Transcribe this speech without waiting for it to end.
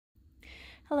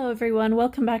Hello everyone,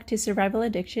 welcome back to Survival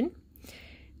Addiction.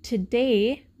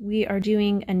 Today we are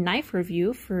doing a knife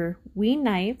review for WE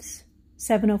Knives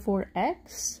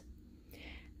 704X.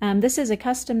 This is a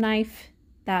custom knife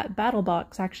that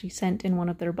Battlbox actually sent in one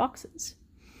of their boxes.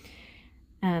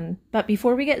 But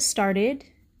before we get started,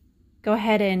 go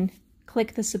ahead and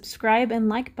click the subscribe and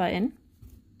like button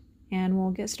and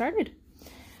we'll get started.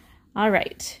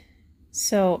 Alright,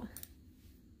 so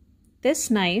this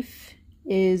knife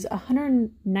is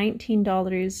 $119.99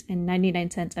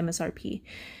 MSRP.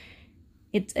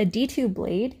 It's a D2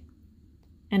 blade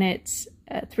and it's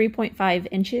 3.5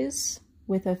 inches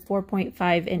with a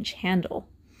 4.5 inch handle.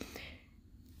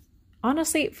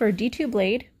 Honestly, for a D2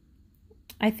 blade,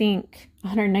 I think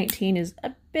 119 is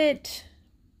a bit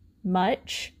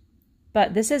much,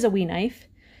 but this is a WE knife.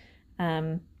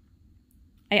 I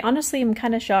honestly am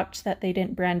kind of shocked that they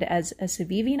didn't brand it as a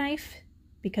Civivi knife,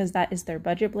 because that is their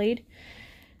budget blade.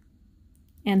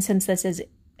 And since this is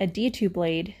a D2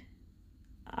 blade,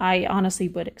 I honestly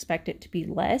would expect it to be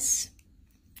less.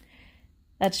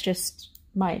 That's just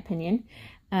my opinion.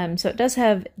 So it does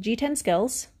have G10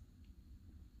 scales.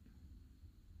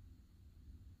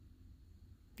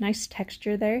 Nice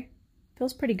texture there.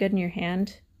 Feels pretty good in your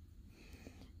hand.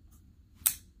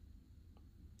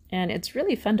 And it's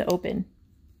really fun to open.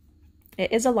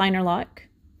 It is a liner lock.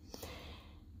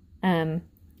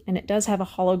 And it does have a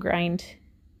hollow grind.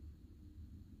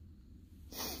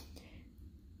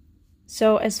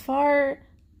 So as far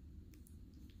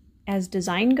as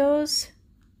design goes,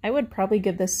 I would probably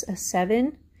give this a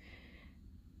 7.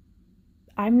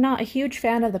 I'm not a huge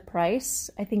fan of the price.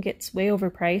 I think it's way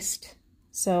overpriced.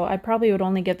 So I probably would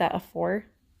only give that a 4.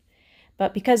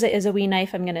 But because it is a WE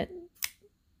knife, I'm going to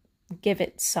give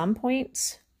it some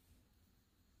points,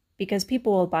 because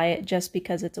people will buy it just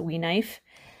because it's a WE knife.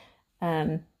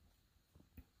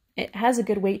 It has a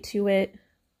good weight to it.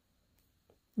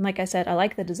 And like I said, I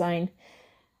like the design.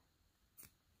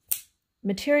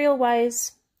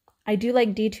 Material-wise, I do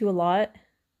like D2 a lot,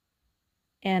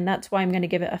 and that's why I'm going to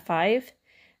give it a 5.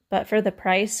 But for the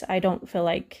price, I don't feel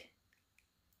like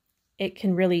it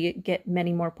can really get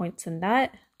many more points than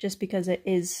that, just because it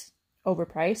is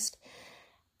overpriced.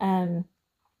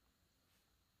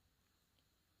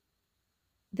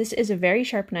 This is a very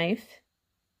sharp knife.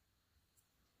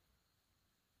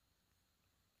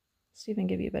 Let's see if I can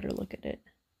give you a better look at it.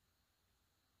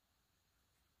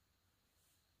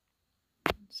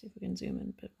 Let's see if we can zoom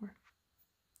in a bit more.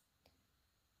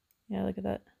 Yeah, look at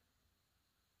that.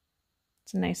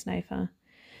 It's a nice knife, huh?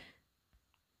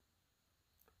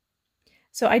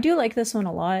 So I do like this one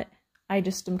a lot. I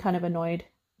just am kind of annoyed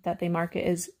that they market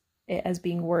it as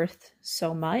being worth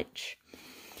so much.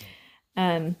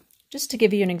 Just to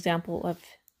give you an example of,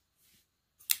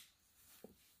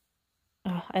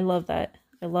 I love that.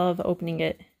 I love opening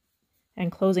it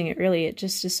and closing it, really. It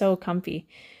just is so comfy.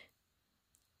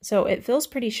 So it feels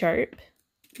pretty sharp.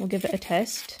 We'll give it a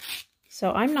test.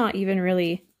 So I'm not even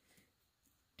really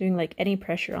doing like any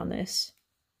pressure on this.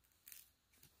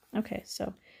 Okay,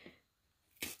 so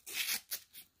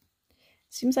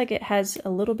seems like it has a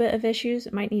little bit of issues.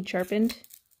 It might need sharpened.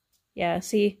 Yeah,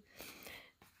 see,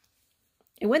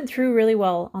 it went through really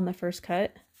well on the first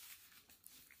cut,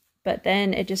 but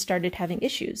then it just started having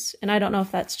issues. And I don't know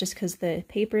if that's just because the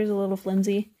paper is a little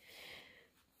flimsy.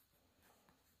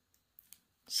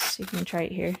 Let's see if we can try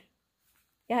it here.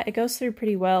 Yeah, it goes through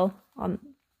pretty well on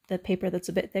the paper that's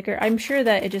a bit thicker. I'm sure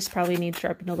that it just probably needs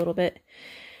sharpened a little bit.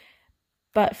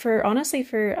 But honestly,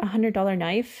 for a $100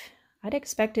 knife, I'd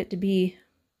expect it to be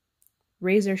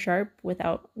razor sharp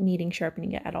without needing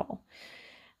sharpening it at all.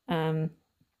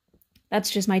 That's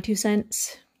just my 2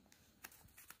 cents.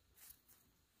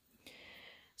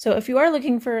 So if you are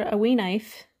looking for a WE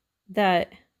knife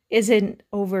that isn't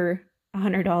over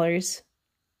 $100,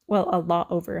 well, a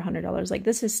lot over $100, like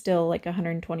this is still like a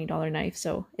 $120 knife,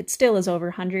 so it still is over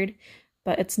 100,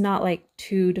 but it's not like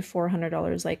 $200 to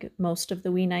 $400 like most of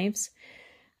the WE knives.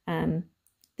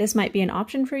 This might be an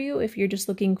option for you if you're just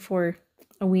looking for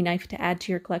a WE knife to add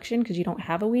to your collection because you don't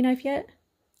have a WE knife yet,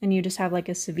 and you just have like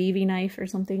a Civivi knife or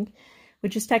something,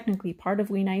 which is technically part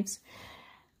of WE knives.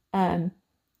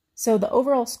 So the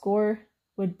overall score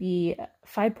would be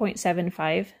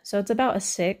 5.75, so it's about a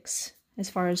 6 as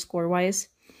far as score-wise.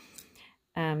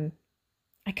 I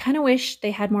kind of wish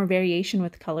they had more variation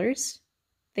with colors.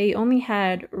 They only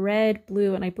had red,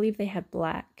 blue, and I believe they had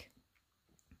black.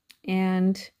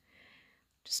 And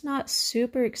just not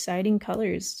super exciting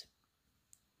colors.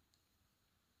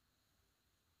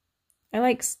 I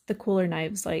like the cooler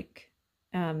knives, like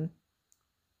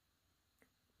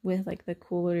with like the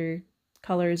cooler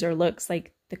colors or looks.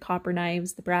 Like the copper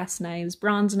knives, the brass knives,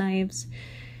 bronze knives,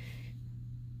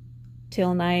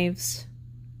 till knives.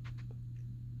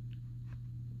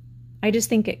 I just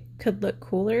think it could look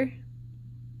cooler.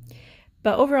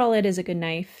 But overall, it is a good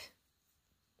knife.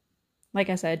 Like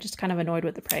I said, just kind of annoyed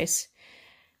with the price.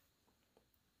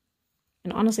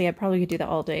 And honestly, I probably could do that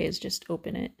all day, is just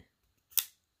open it.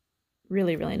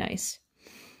 Really, really nice.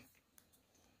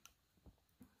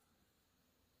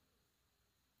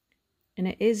 And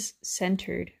it is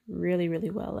centered really, really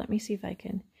well. Let me see if I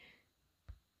can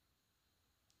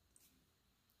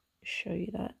show you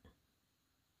that.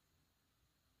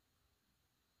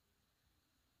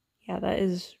 Yeah, that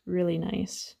is really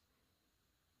nice.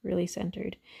 Really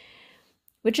centered.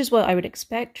 Which is what I would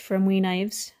expect from WE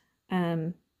knives.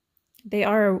 They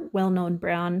are a well-known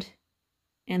brand,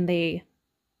 and they're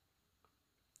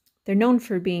known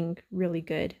for being really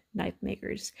good knife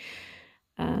makers.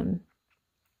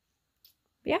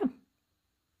 Yeah.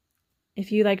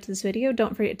 If you liked this video,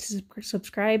 don't forget to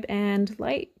subscribe and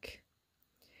like.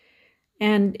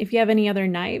 And if you have any other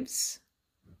knives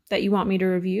that you want me to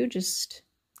review, just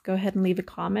go ahead and leave a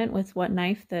comment with what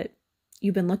knife that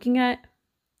you've been looking at,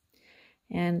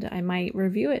 and I might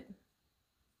review it.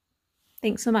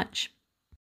 Thanks so much.